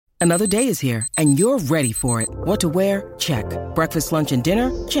Another day is here, and you're ready for it. What to wear? Check. Breakfast, lunch, and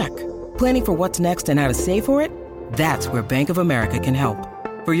dinner? Check. Planning for what's next and how to save for it? That's where Bank of America can help.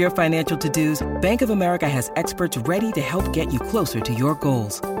 For your financial to-dos, Bank of America has experts ready to help get you closer to your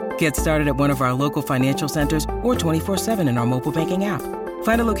goals. Get started at one of our local financial centers or 24/7 in our mobile banking app.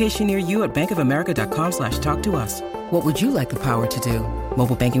 Find a location near you at bankofamerica.com/talktous. What would you like the power to do?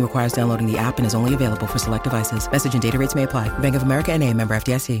 Mobile banking requires downloading the app and is only available for select devices. Message and data rates may apply. Bank of America N.A., member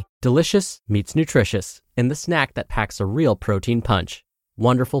FDIC. Delicious meets nutritious in the snack that packs a real protein punch.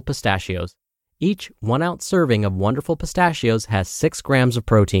 Wonderful Pistachios. Each 1 ounce serving of Wonderful Pistachios has 6 grams of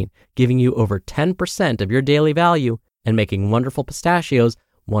protein, giving you over 10% of your daily value and making Wonderful Pistachios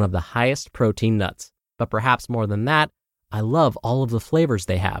one of the highest protein nuts. But perhaps more than that, I love all of the flavors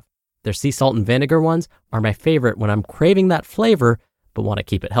they have. Their sea salt and vinegar ones are my favorite when I'm craving that flavor but want to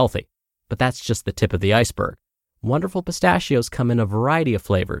keep it healthy. But that's just the tip of the iceberg. Wonderful Pistachios come in a variety of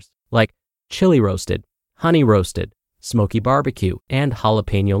flavors like chili roasted, honey roasted, smoky barbecue, and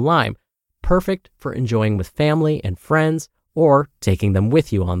jalapeno lime, perfect for enjoying with family and friends or taking them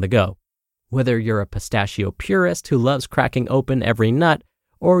with you on the go. Whether you're a pistachio purist who loves cracking open every nut,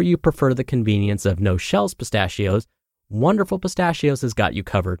 or you prefer the convenience of no-shells pistachios, Wonderful Pistachios has got you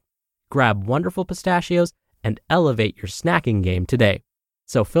covered. Grab Wonderful Pistachios and elevate your snacking game today.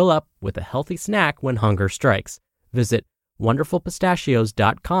 So fill up with a healthy snack when hunger strikes. Visit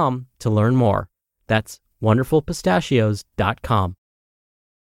wonderfulpistachios.com to learn more. That's wonderfulpistachios.com.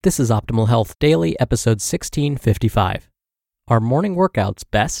 This is Optimal Health Daily, episode 1655. Are Morning Workouts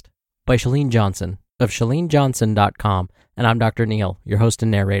Best? By Chalene Johnson of ChaleneJohnson.com. And I'm Dr. Neil, your host and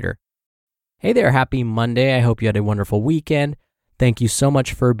narrator. Hey there, happy Monday. I hope you had a wonderful weekend. Thank you so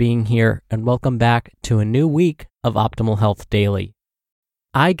much for being here, and welcome back to a new week of Optimal Health Daily.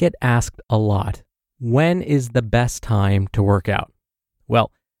 I get asked a lot, when is the best time to work out?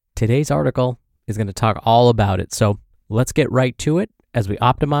 Well, today's article is going to talk all about it, so let's get right to it as we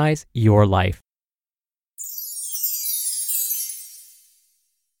optimize your life.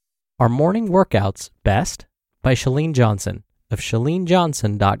 Are Morning Workouts Best? By Chalene Johnson of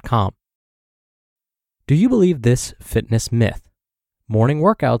ChaleneJohnson.com. Do you believe this fitness myth? Morning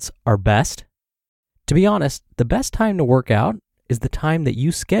workouts are best? To be honest, the best time to work out is the time that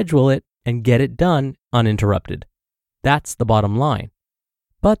you schedule it and get it done uninterrupted. That's the bottom line.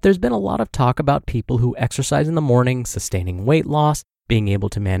 But there's been a lot of talk about people who exercise in the morning, sustaining weight loss, being able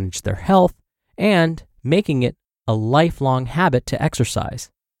to manage their health, and making it a lifelong habit to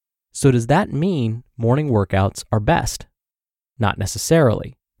exercise. So does that mean morning workouts are best? Not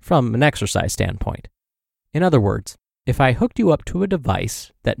necessarily, from an exercise standpoint. In other words, if I hooked you up to a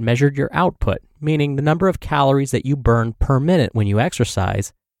device that measured your output, meaning the number of calories that you burn per minute when you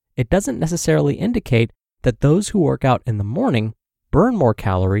exercise, it doesn't necessarily indicate that those who work out in the morning burn more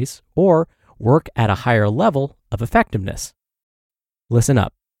calories or work at a higher level of effectiveness. Listen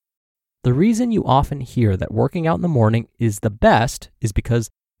up. The reason you often hear that working out in the morning is the best is because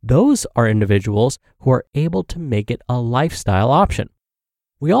those are individuals who are able to make it a lifestyle option.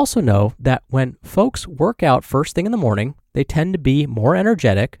 We also know that when folks work out first thing in the morning, they tend to be more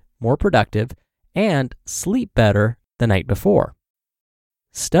energetic, more productive, and sleep better the night before.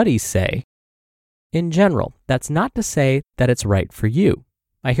 Studies say, in general, that's not to say that it's right for you.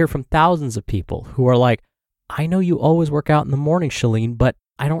 I hear from thousands of people who are like, I know you always work out in the morning, Chalene, but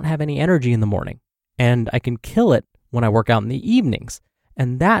I don't have any energy in the morning, and I can kill it when I work out in the evenings,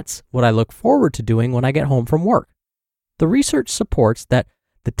 and that's what I look forward to doing when I get home from work. The research supports that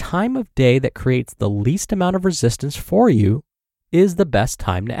the time of day that creates the least amount of resistance for you is the best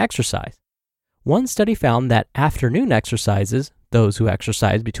time to exercise. One study found that afternoon exercises, those who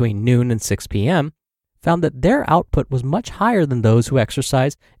exercise between noon and 6 p.m., found that their output was much higher than those who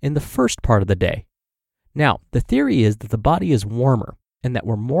exercise in the first part of the day. Now, the theory is that the body is warmer and that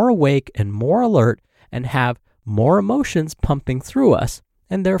we're more awake and more alert and have more emotions pumping through us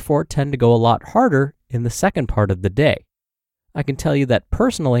and therefore tend to go a lot harder in the second part of the day. I can tell you that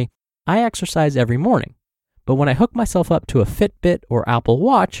personally, I exercise every morning, but when I hook myself up to a Fitbit or Apple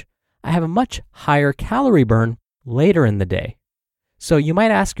Watch, I have a much higher calorie burn later in the day. So you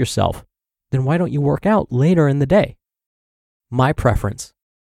might ask yourself, then why don't you work out later in the day? My preference.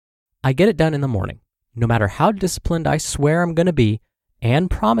 I get it done in the morning, no matter how disciplined I swear I'm going to be, and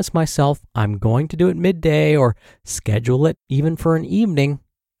promise myself I'm going to do it midday or schedule it even for an evening.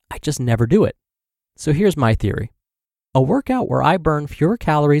 I just never do it. So here's my theory. A workout where I burn fewer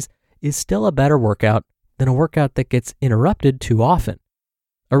calories is still a better workout than a workout that gets interrupted too often.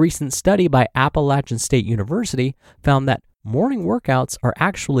 A recent study by Appalachian State University found that morning workouts are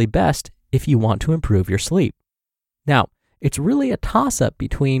actually best if you want to improve your sleep. Now, It's really a toss-up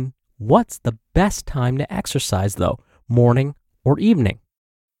between what's the best time to exercise though, morning or evening.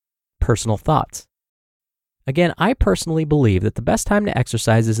 Personal thoughts. Again, I personally believe that the best time to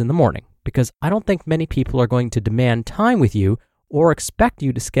exercise is in the morning because I don't think many people are going to demand time with you or expect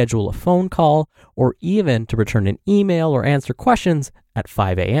you to schedule a phone call or even to return an email or answer questions at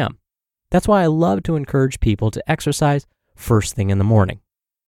 5 a.m. That's why I love to encourage people to exercise first thing in the morning.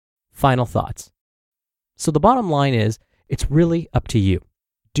 Final thoughts. So the bottom line is, it's really up to you.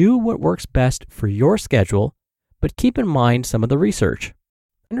 Do what works best for your schedule, but keep in mind some of the research.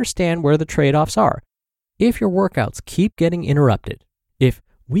 Understand where the trade-offs are. If your workouts keep getting interrupted, if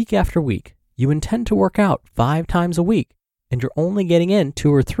week after week you intend to work out 5 times a week and you're only getting in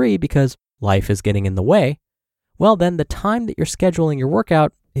 2 or 3 because life is getting in the way, well then the time that you're scheduling your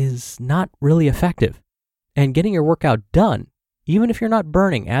workout is not really effective. And getting your workout done, even if you're not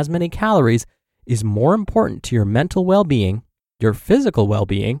burning as many calories, is more important to your mental well-being, your physical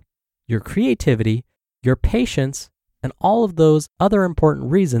well-being, your creativity, your patience, and all of those other important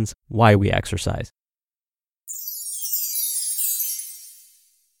reasons why we exercise.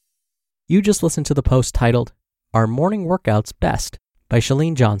 You just listened to the post titled, Are Morning Workouts Best? By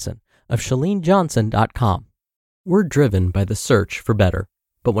Chalene Johnson of ChaleneJohnson.com. We're driven by the search for better,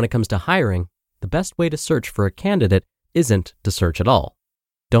 but when it comes to hiring, the best way to search for a candidate isn't to search at all.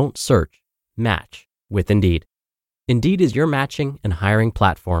 Don't search, match with Indeed. Indeed is your matching and hiring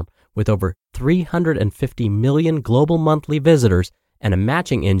platform with over 350 million global monthly visitors and a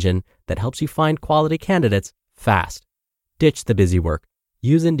matching engine that helps you find quality candidates fast. Ditch the busy work.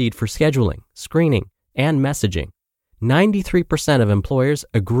 Use Indeed for scheduling, screening, and messaging. 93% of employers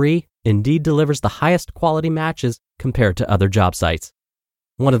agree Indeed delivers the highest quality matches compared to other job sites.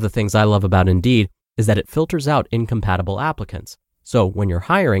 One of the things I love about Indeed is that it filters out incompatible applicants. So when you're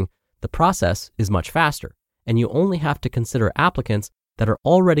hiring, the process is much faster, and you only have to consider applicants that are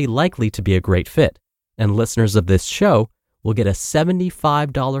already likely to be a great fit. And listeners of this show will get a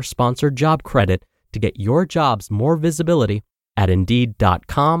 $75 sponsored job credit to get your jobs more visibility at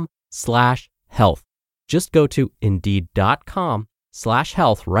Indeed.com/health. Just go to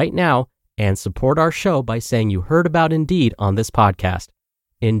Indeed.com/health right now and support our show by saying you heard about Indeed on this podcast.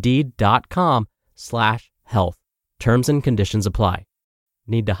 Indeed.com/health. Terms and conditions apply.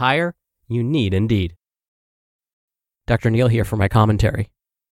 Need to hire? You need Indeed. Dr. Neal here for my commentary.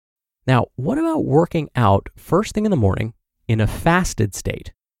 Now, what about working out first thing in the morning in a fasted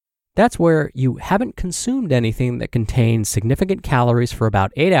state? That's where you haven't consumed anything that contains significant calories for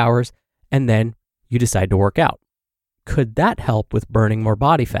about 8 hours, and then you decide to work out. Could that help with burning more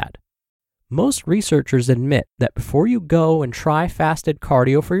body fat? Most researchers admit that before you go and try fasted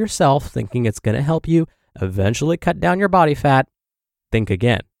cardio for yourself, thinking it's going to help you eventually cut down your body fat, think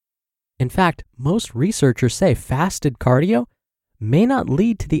again. In fact, most researchers say fasted cardio may not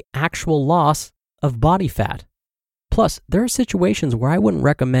lead to the actual loss of body fat. Plus, there are situations where I wouldn't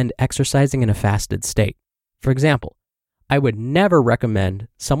recommend exercising in a fasted state. For example, I would never recommend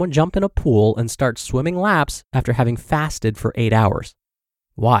someone jump in a pool and start swimming laps after having fasted for 8 hours.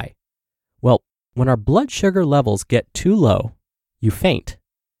 Why? Well, when our blood sugar levels get too low, you faint.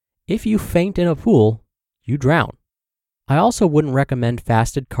 If you faint in a pool, you drown. I also wouldn't recommend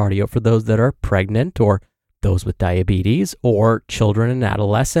fasted cardio for those that are pregnant or those with diabetes or children and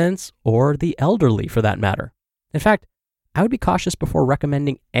adolescents or the elderly for that matter. In fact, I would be cautious before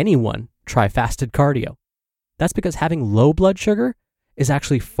recommending anyone try fasted cardio. That's because having low blood sugar is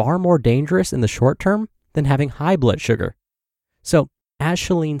actually far more dangerous in the short term than having high blood sugar. So, as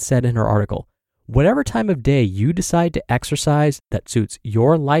Chalene said in her article, whatever time of day you decide to exercise that suits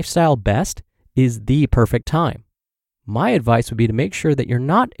your lifestyle best is the perfect time. My advice would be to make sure that you're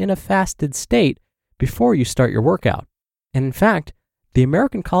not in a fasted state before you start your workout. And in fact, the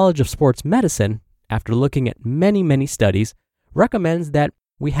American College of Sports Medicine, after looking at many studies, recommends that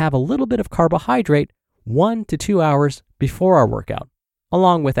we have a little bit of carbohydrate 1 to 2 hours before our workout,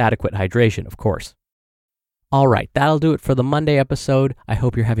 along with adequate hydration, of course. All right, that'll do it for the Monday episode. I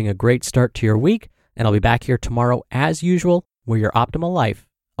hope you're having a great start to your week, and I'll be back here tomorrow as usual, where your optimal life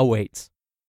awaits.